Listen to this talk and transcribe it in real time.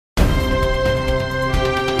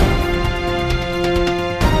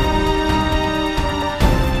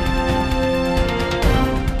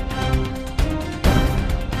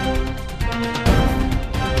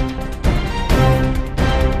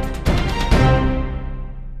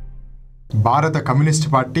భారత communist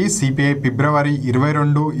party CPI ఫిబ్రవరి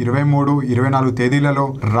 22, 23, 24 తేదీలలో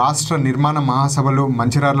రాష్ట్ర నిర్మాణ మహాసభలు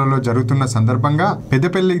మంచిర్యాలలో జరుగుతున్న సందర్భంగా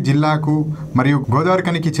పెద్దపల్లి జిల్లాకు మరియు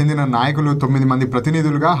గోదావరిఖనికి చెందిన నాయకులు 9 మంది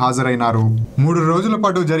ప్రతినిధులుగా హాజరైనారు. 3 రోజుల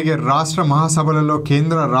పాటు జరిగే రాష్ట్ర మహాసభలలో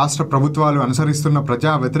కేంద్ర రాష్ట్ర ప్రభుత్వాలు అనుసరిస్తున్న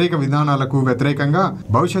ప్రజా వ్యతిరేక విధానాలకు వ్యతిరేకంగా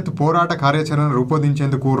భవిష్యత్తు పోరాట కార్యాచరణ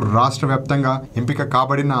రూపొందించేందుకు రాష్ట్ర వ్యాప్తంగా ఎంపిక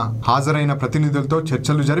కాబడిన హాజరైన ప్రతినిధులతో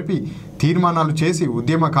చర్చలు జరిపి తీర్మానాలు చేసి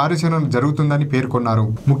ఉద్యమ కార్యాచరణ జరుగుతుందని పేర్కొన్నారు.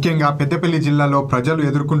 ముఖ్యంగా పెద్దపల్లి జిల్లాలో ప్రజలు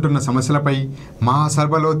ఎదుర్కొంటున్న సమస్యలపై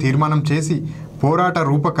మహాసభలో తీర్మానం చేసి పోరాట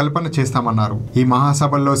రూపకల్పన చేస్తామన్నారు. ఈ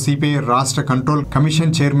మహాసభల్లో సిపిఐ రాష్ట్ర control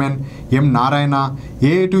commission chairman M Narayana,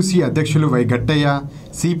 AITC అధ్యక్షులు వై గట్టయ్య,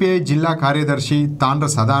 సిపిఐ జిల్లా కార్యదర్శి తాండ్ర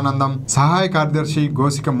సదానందం, సహాయ కార్యదర్శి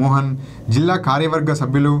గోసిక మోహన్, జిల్లా కార్యవర్గ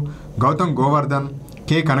సభ్యులు గౌతమ్ గోవర్ధన్,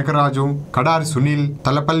 కె కనకరాజు, కడారి సునీల్,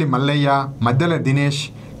 తలపల్లి మల్లయ్య, మద్దెల దినేష్,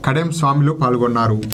 కడెం స్వాములు పాల్గొన్నారు.